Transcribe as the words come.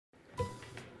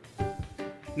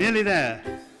Nearly there.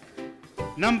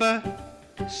 Number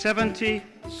 76,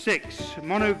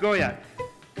 Monu goyat,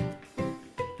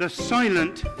 the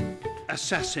silent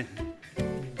assassin.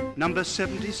 Number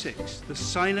 76, the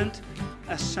silent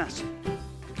assassin.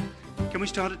 Can we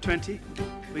start at 20?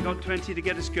 We got 20 to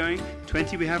get us going.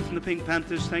 20 we have from the Pink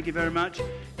Panthers. Thank you very much.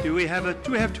 Do we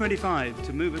have 25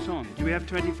 to move us on? Do we have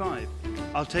 25?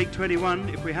 I'll take 21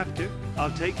 if we have to. I'll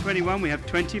take 21. We have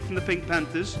 20 from the Pink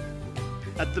Panthers.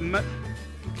 At the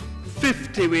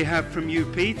 50 we have from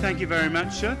UP. Thank you very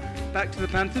much, sir. Back to the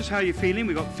Panthers. How are you feeling?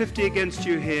 We've got 50 against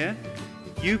you here.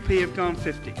 UP have gone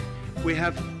 50. We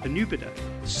have a new bidder.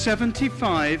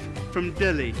 75 from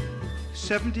Delhi.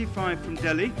 75 from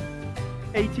Delhi.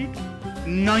 80.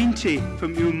 90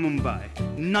 from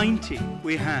Mumbai. 90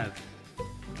 we have.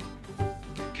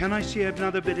 Can I see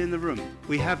another bid in the room?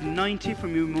 We have 90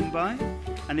 from Mumbai,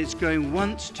 and it's going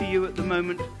once to you at the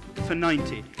moment for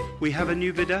 90. We have a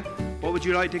new bidder. What would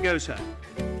you like to go, sir?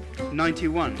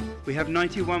 91. We have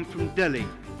 91 from Delhi.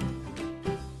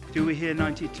 Do we hear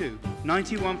 92?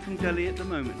 91 from Delhi at the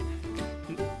moment.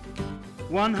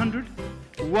 100?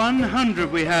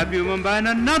 100 we have, Mumbai, and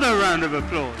another round of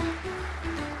applause.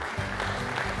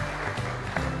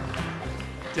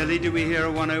 Delhi, do we hear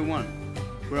a 101?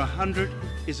 Where 100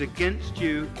 is against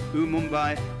you,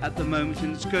 Mumbai, at the moment,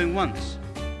 and it's going once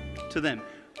to them.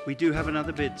 We do have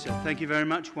another bid, sir. Thank you very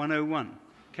much. 101.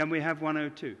 Can we have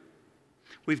 102?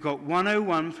 We've got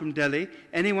 101 from Delhi.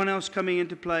 Anyone else coming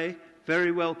into play?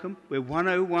 Very welcome. We're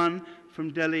 101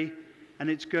 from Delhi, and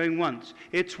it's going once.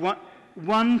 It's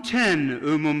 110,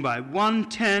 Mumbai.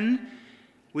 110.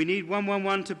 We need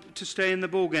 111 to stay in the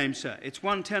ball game, sir. It's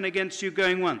 110 against you,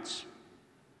 going once.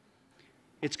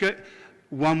 It's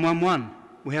 111.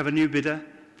 We have a new bidder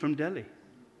from Delhi.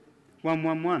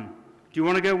 111. Do you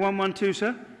want to go 112,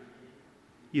 sir?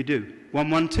 You do.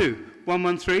 112.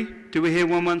 113. Do we hear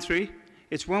 113?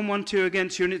 It's 112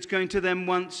 against you, and it's going to them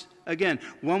once again.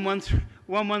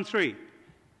 113.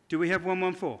 Do we have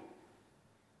 114?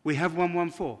 We have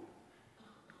 114.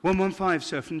 115,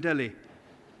 sir, from Delhi.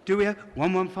 Do we have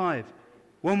 115?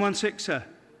 116, sir.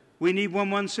 We need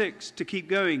 116 to keep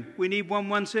going. We need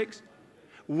 116.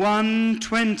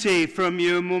 120 from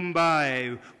you,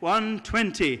 Mumbai.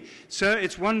 120. Sir,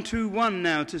 it's 121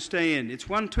 now to stay in. It's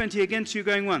 120 against you,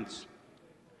 going once.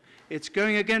 It's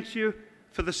going against you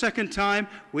for the second time.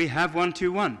 We have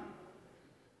 121.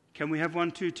 Can we have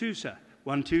 122, sir?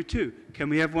 122. Can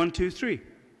we have 123?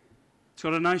 It's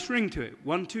got a nice ring to it.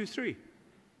 123.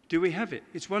 Do we have it?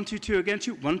 It's 122 against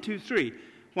you. 123.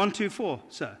 124,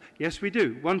 sir. Yes, we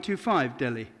do. 125,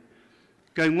 Delhi.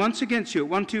 Going once against you at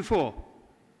 124.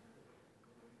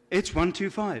 It's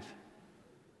 125.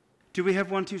 Do we have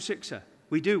 126, sir?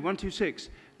 We do. 126.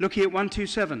 Looking at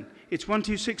 127. It's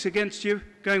 126 against you,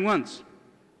 going once.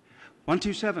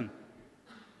 127.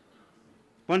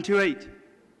 128.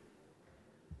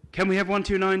 Can we have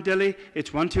 129, Delhi?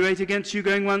 It's 128 against you,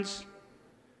 going once.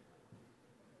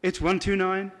 It's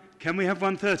 129. Can we have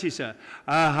 130, sir?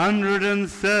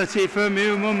 130 from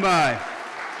you, Mumbai.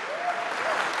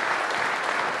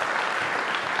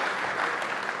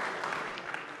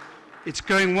 It's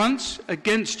going once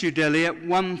against you, Delhi, at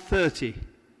 130.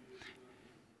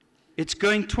 It's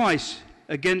going twice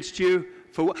against you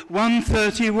for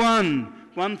 131.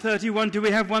 131. Do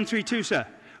we have 132, sir?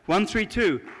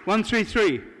 132.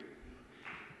 133.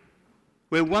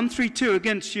 We're 132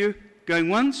 against you, going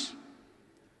once.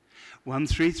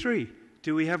 133.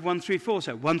 Do we have 134,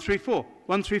 sir? 134.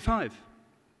 135.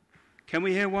 Can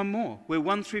we hear one more? We're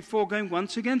 134 going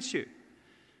once against you.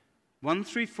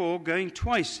 134 going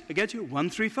twice against you.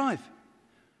 135.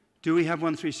 Do we have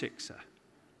 136, sir?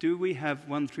 Do we have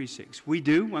 136? We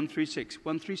do. 136.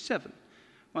 137.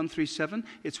 137.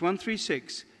 It's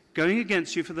 136 going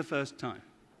against you for the first time.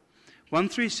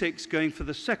 136 going for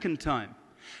the second time.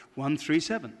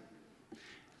 137.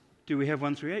 Do we have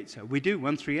 138, sir? We do.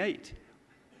 138.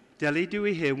 Delhi, do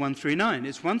we hear 139?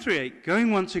 It's 138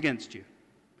 going once against you.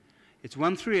 It's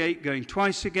 138 going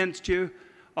twice against you.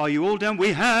 Are you all done?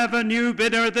 We have a new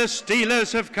bidder. The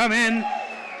Steelers have come in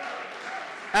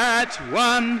at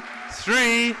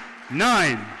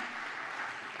 139.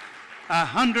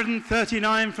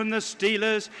 139 from the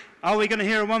Steelers. Are we going to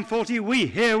hear a 140? We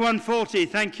hear 140.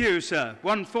 Thank you, sir.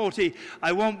 140.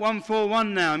 I want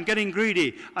 141 now. I'm getting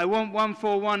greedy. I want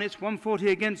 141. It's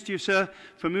 140 against you, sir,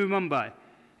 from Mumbai.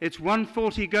 It's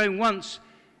 140 going once.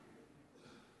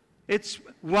 It's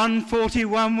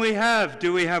 141 we have.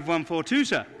 Do we have 142,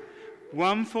 sir?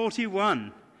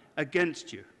 141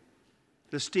 against you.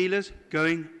 The Steelers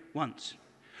going once.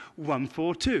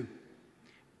 142.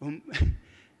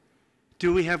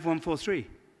 Do we have 143?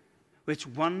 It's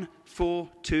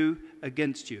 1-4-2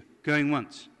 against you. Going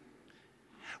once.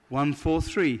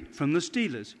 1-4-3 from the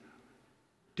Steelers.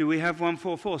 Do we have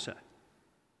 1-4-4, sir?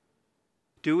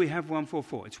 Do we have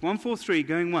 1-4-4? It's 1-4-3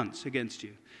 going once against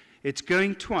you. It's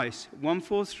going twice.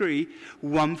 1-4-3,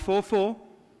 1-4-4,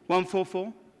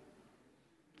 1-4-4.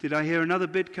 Did I hear another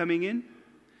bid coming in?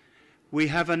 We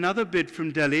have another bid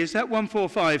from Delhi. Is that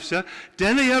 1-4-5, sir?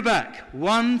 Delhi are back.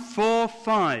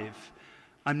 1-4-5.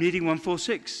 I'm needing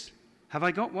 1-4-6. Have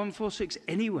I got 1-4-6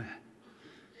 anywhere?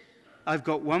 I've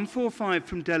got 1-4-5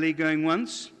 from Delhi going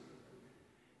once.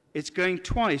 It's going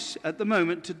twice at the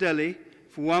moment to Delhi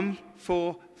for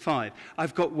 1-4-5.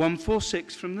 I've got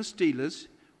 1-4-6 from the Steelers.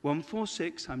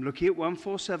 1-4-6. I'm looking at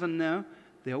 1-4-7 now.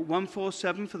 They're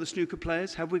 1-4-7 for the snooker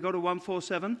players. Have we got a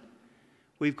 1-4-7?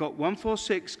 We've got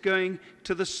 1-4-6 going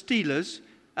to the Steelers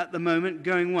at the moment,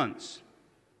 going once.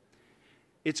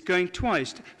 It's going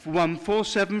twice.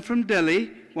 1-4-7 from Delhi,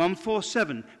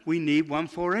 1-4-7. We need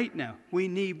 1-4-8 now. We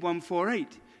need 1-4-8.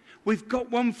 We've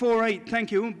got 1-4-8.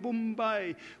 Thank you.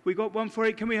 Mumbai. We've got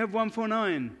 1-4-8. Can we have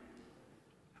 1-4-9?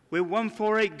 We're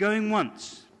 1-4-8 going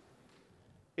once.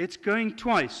 It's going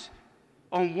twice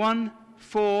on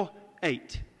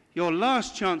 1-4-8. Your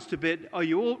last chance to bid. Are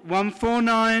you all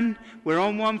 1-4-9? We're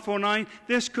on 1-4-9.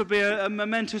 This could be a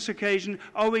momentous occasion.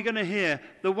 Are we going to hear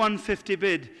the 150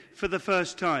 bid for the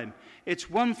first time? It's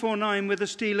 1-4-9 with the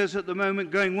Steelers at the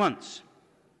moment going once.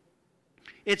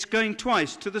 It's going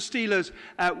twice to the Steelers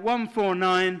at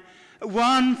 1-4-9,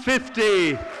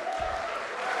 150.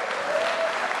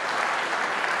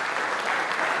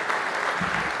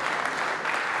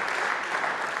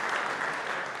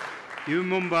 You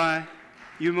Mumbai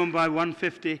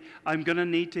 150. I'm going to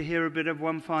need to hear a bit of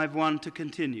 151 to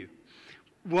continue.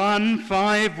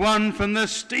 151 from the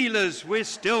Steelers. We're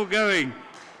still going.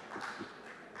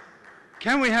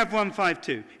 Can we have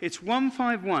 152? It's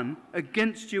 151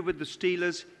 against you with the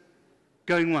Steelers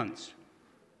going once.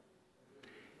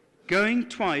 Going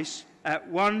twice at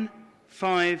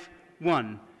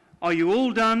 151. Are you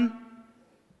all done?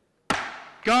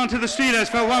 Go on to the Steelers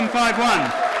for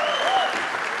 151.